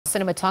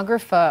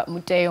Cinematographer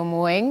Motheo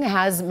Moeng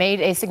has made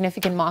a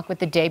significant mark with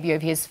the debut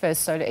of his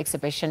first solo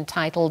exhibition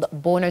titled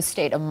Borno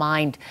State of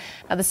Mind.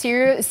 Now, the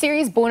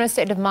series Borno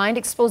State of Mind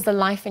explores the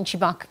life in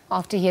Chibok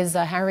after his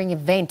harrowing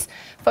event,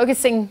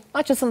 focusing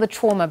not just on the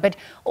trauma, but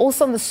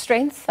also on the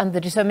strength and the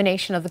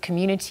determination of the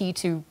community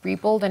to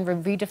rebuild and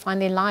redefine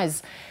their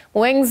lives.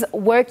 Moeng's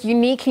work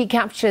uniquely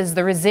captures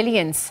the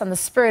resilience and the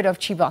spirit of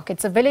Chibok.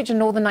 It's a village in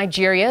northern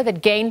Nigeria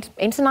that gained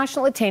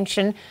international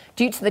attention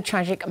due to the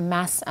tragic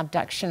mass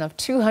abduction of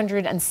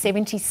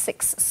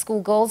 276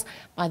 schoolgirls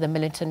by the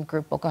militant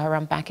group Boko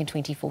Haram back in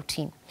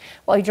 2014.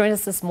 Well, he joined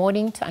us this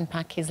morning to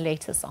unpack his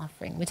latest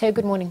offering. Motheo,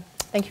 good morning.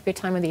 Thank you for your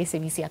time on the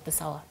SABC at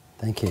this hour.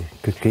 Thank you.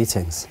 Good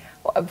greetings.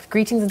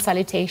 Greetings and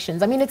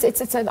salutations. I mean,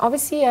 it's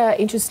obviously an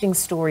interesting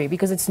story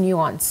because it's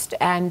nuanced.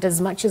 And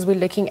as much as we're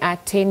looking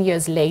at 10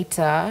 years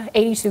later,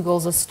 82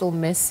 girls are still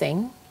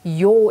missing.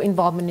 Your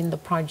involvement in the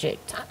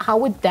project, how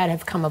would that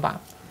have come about?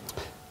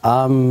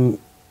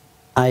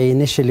 I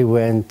initially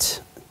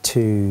went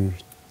to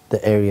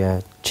the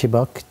area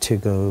Chibok to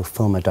go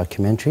film a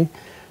documentary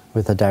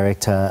with a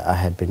director I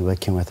had been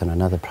working with on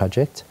another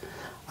project.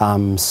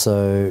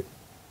 So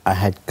I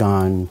had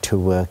gone to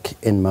work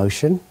in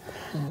motion.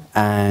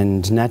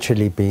 And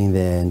naturally, being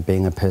there and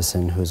being a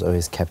person who's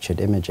always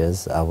captured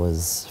images, I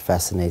was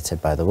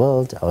fascinated by the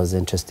world. I was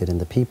interested in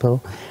the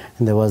people.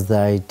 And there was the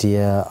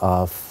idea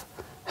of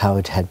how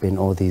it had been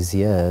all these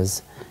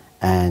years,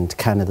 and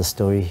kind of the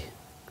story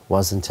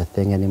wasn't a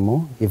thing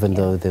anymore, even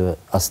though there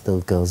are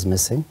still girls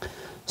missing.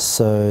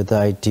 So the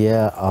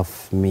idea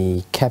of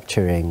me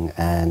capturing,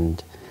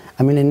 and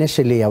I mean,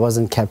 initially I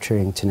wasn't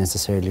capturing to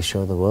necessarily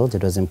show the world.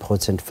 It was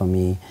important for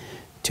me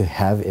to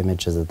have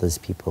images of these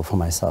people for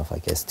myself, I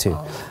guess, too.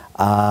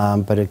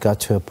 But it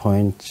got to a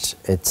point,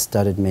 it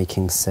started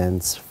making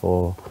sense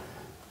for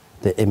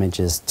the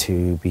images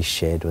to be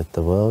shared with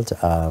the world.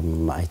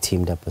 I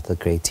teamed up with a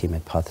great team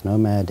at Path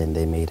Nomad, and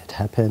they made it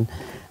happen.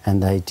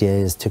 And the idea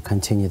is to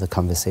continue the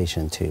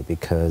conversation, too,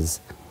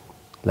 because,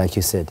 like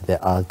you said,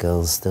 there are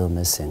girls still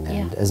missing.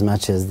 And as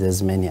much as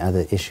there's many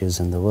other issues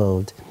in the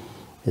world,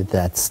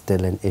 that's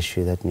still an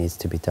issue that needs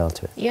to be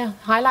dealt with. Yeah,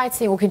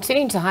 highlighting or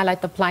continuing to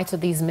highlight the plight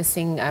of these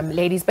missing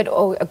ladies,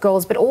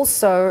 girls, but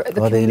also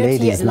the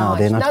community at large.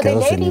 They're not girls they're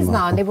ladies anymore.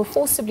 now, and they were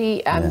forcibly,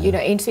 you know,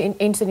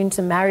 entered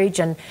into marriage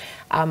and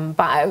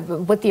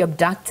with the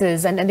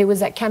abductors. And there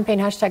was that campaign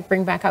hashtag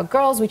Bring Back Our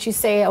Girls, which you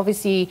say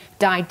obviously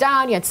died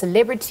down. You had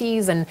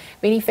celebrities and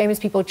many famous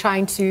people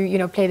trying to, you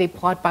know, play their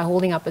part by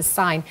holding up a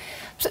sign.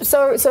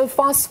 So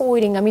fast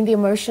forwarding, I mean, the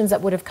emotions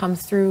that would have come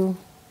through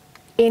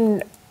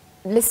in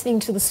listening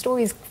to the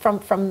stories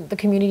from the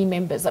community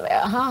members.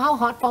 How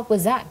heartfelt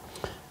was that?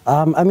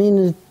 I mean,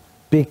 it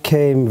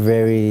became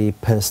very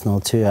personal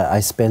too. I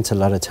spent a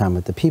lot of time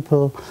with the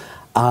people,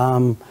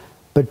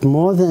 but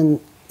more than,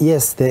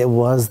 yes, there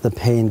was the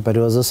pain, but it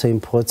was also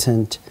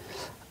important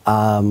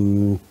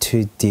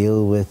to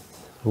deal with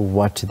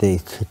what they're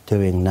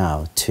doing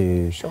now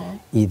to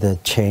either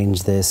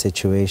change their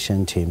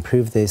situation, to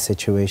improve their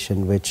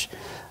situation, which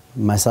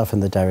myself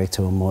and the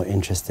director were more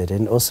interested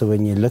in. Also,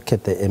 when you look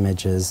at the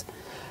images,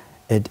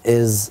 it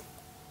is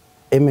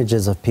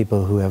images of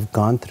people who have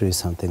gone through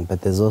something,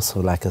 but there's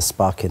also like a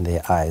spark in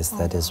their eyes.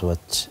 That is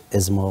what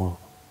is more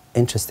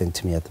interesting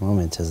to me at the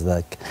moment, is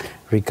like,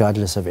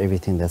 regardless of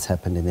everything that's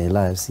happened in their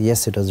lives,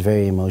 yes, it was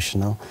very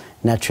emotional.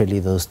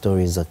 Naturally, those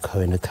stories are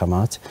going to come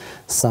out.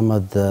 Some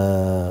of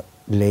the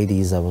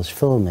ladies I was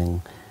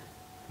filming,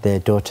 their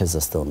daughters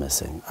are still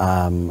missing.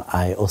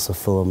 I also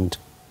filmed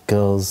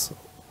girls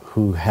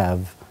who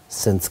have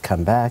since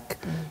come back.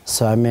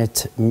 So I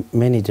met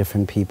many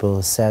different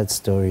people, sad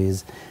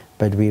stories,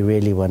 but we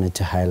really wanted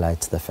to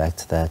highlight the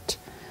fact that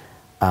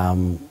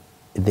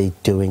they're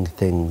doing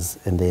things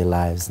in their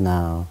lives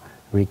now.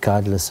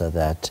 Regardless of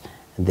that,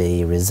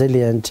 they're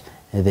resilient,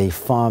 they're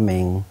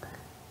farming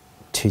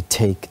to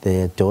take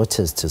their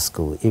daughters to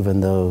school,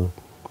 even though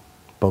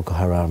Boko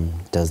Haram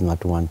does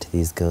not want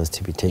these girls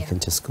to be taken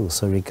to school.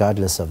 So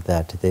regardless of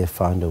that, they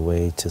found a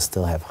way to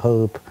still have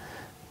hope,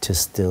 to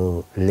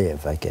still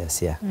live, I guess,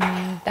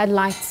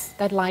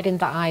 that light in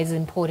the eyes is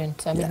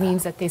important. It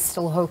means that there's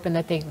still hope and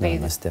that they're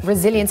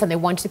resilient and they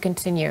want to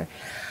continue.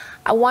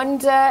 I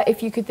wonder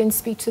if you could then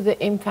speak to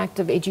the impact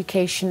of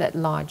education at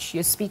large.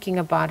 You're speaking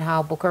about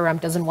how Boko Haram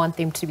doesn't want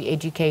them to be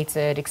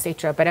educated,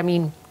 etc. But I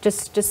mean,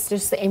 just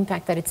the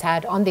impact that it's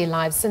had on their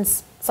lives,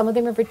 since some of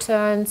them have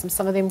returned,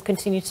 some of them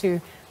continue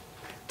to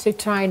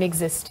try and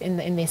exist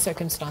in their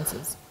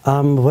circumstances.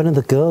 One of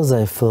the girls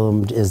I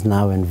filmed is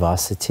now in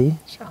varsity,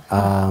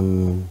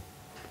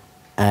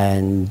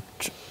 and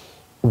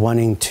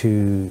wanting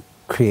to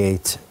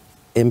create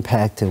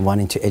impact and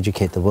wanting to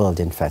educate the world,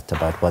 in fact,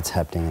 about what's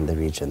happening in the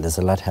region. There's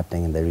a lot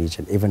happening in the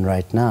region. Even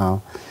right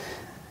now,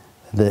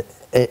 the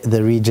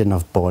region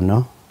of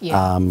Borno,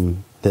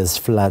 there's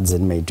floods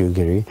in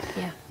Maiduguri.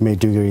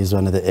 Maiduguri is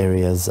one of the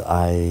areas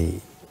I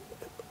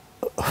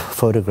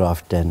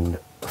photographed and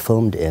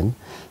filmed in.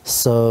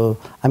 So,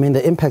 I mean,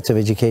 the impact of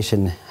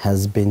education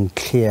has been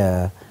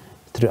clear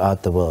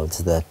throughout the world,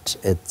 that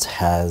it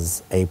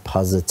has a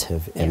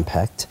positive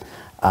impact.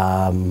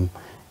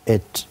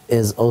 It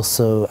is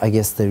also, I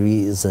guess, the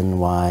reason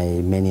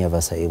why many of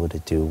us are able to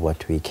do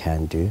what we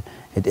can do.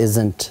 It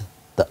isn't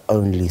the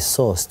only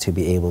source to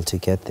be able to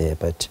get there,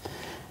 but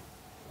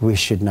we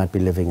should not be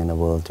living in a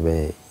world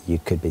where you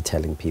could be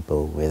telling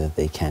people whether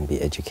they can be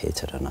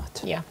educated or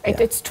not. Yeah,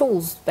 it's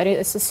tools that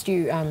assist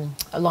you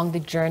along the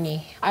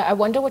journey. I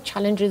wonder what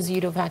challenges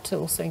you'd have had to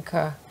also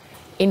incur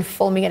in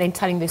filming and in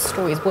telling these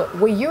stories.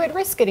 Were you at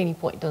risk at any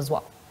point as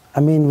well? I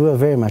mean, we were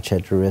very much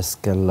at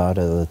risk a lot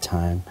of the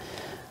time.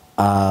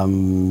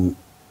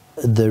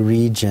 The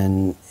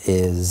region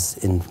is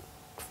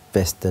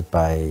infested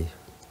by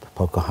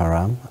Boko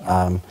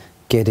Haram.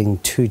 Getting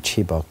to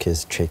Chibok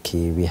is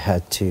tricky. We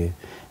had to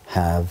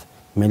have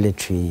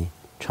military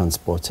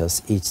transport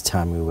us each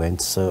time we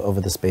went. So over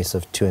the space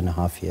of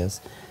 2.5 years,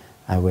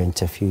 I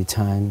went a few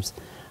times.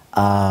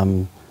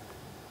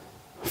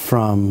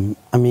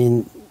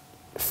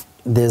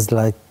 There's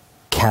like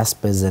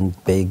Caspers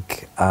and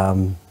big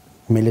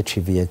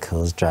military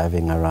vehicles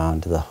driving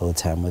around the whole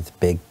time with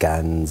big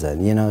guns,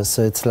 and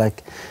so it's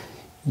like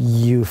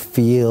you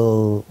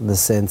feel the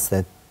sense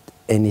that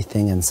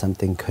anything and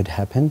something could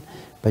happen,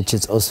 but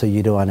it's also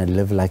you don't want to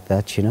live like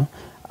that.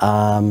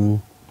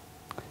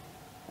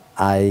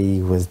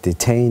 I was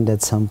detained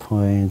at some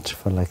point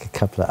for like a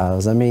couple of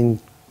hours. I mean,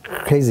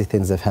 crazy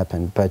things have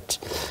happened, but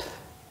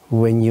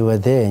when you are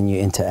there and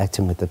you're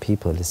interacting with the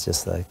people, it's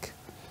just like,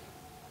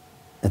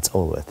 it's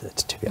all worth it,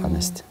 to be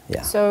honest.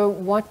 Yeah. So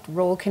what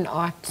role can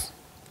art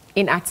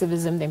in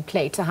activism then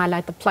play to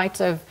highlight the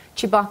plight of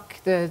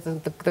Chibok,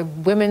 the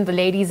women, the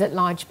ladies at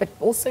large, but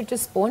also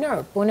just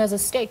Borno as a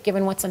state,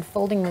 given what's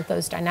unfolding with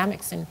those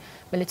dynamics in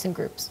militant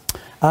groups?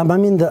 I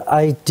mean, the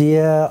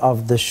idea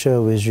of the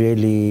show is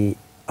really,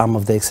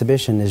 of the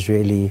exhibition is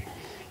really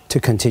to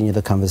continue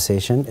the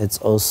conversation. It's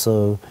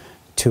also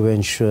to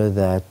ensure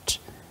that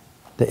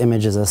the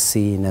images are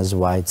seen as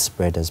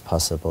widespread as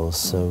possible.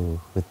 So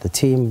with the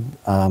team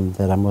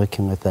that I'm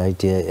working with, the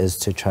idea is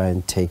to try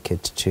and take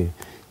it to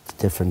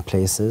different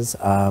places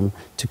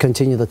to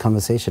continue the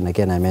conversation.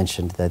 Again, I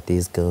mentioned that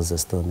these girls are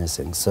still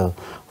missing. So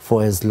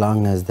for as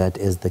long as that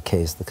is the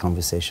case, the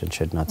conversation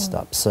should not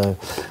stop. So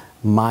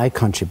my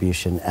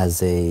contribution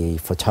as a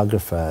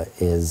photographer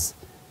is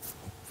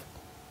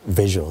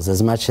visuals,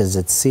 as much as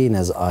it's seen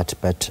as art,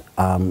 but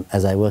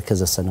as I work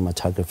as a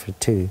cinematographer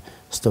too,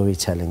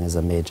 storytelling is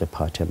a major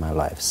part of my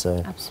life.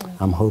 So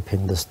I'm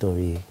hoping the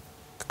story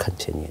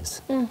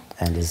continues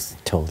and is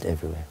told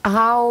everywhere.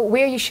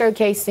 Where are you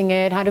showcasing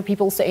it? How do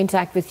people also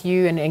interact with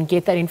you and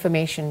get that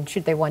information,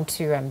 should they want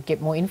to get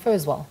more info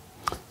as well?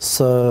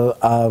 So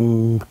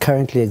I'm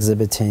currently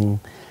exhibiting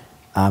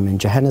in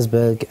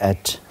Johannesburg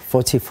at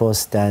 44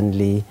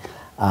 Stanley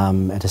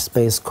at a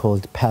space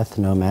called Path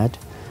Nomad.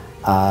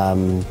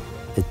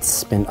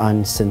 It's been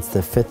on since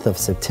the 5th of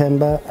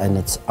September and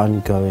it's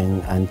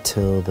ongoing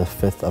until the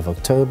 5th of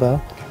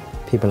October.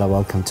 People are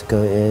welcome to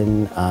go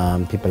in,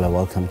 people are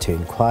welcome to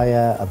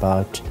inquire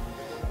about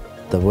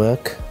the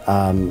work.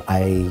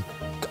 I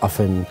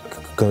often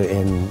go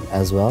in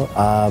as well.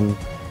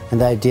 And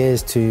the idea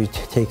is to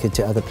take it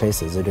to other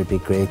places. It would be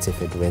great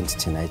if it went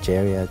to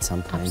Nigeria at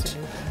some point.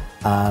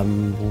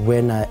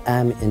 When I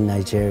am in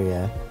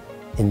Nigeria,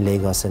 in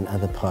Lagos and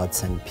other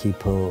parts, and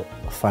people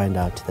find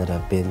out that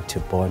I've been to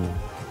Borno,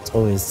 it's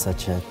always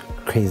such a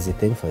crazy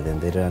thing for them.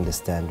 They don't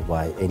understand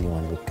why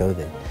anyone would go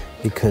there,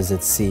 because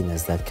it's seen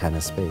as that kind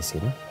of space,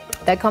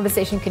 That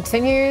conversation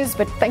continues,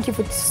 but thank you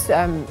for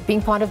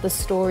being part of the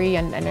story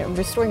and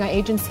restoring our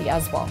agency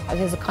as well,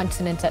 as a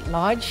continent at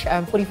large.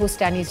 44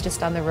 Stanley is just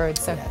down the road,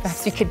 so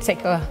perhaps you could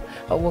take a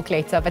walk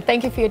later. But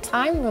thank you for your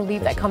time. We'll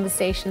leave that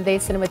conversation there.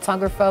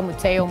 Cinematographer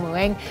Motheo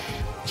Moeng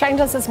chatting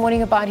to us this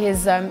morning about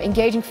his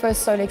engaging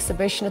first solo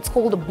exhibition. It's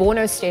called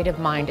Borno State of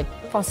Mind. It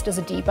fosters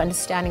a deep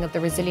understanding of the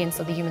resilience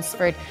of the human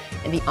spirit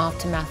in the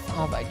aftermath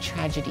of a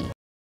tragedy.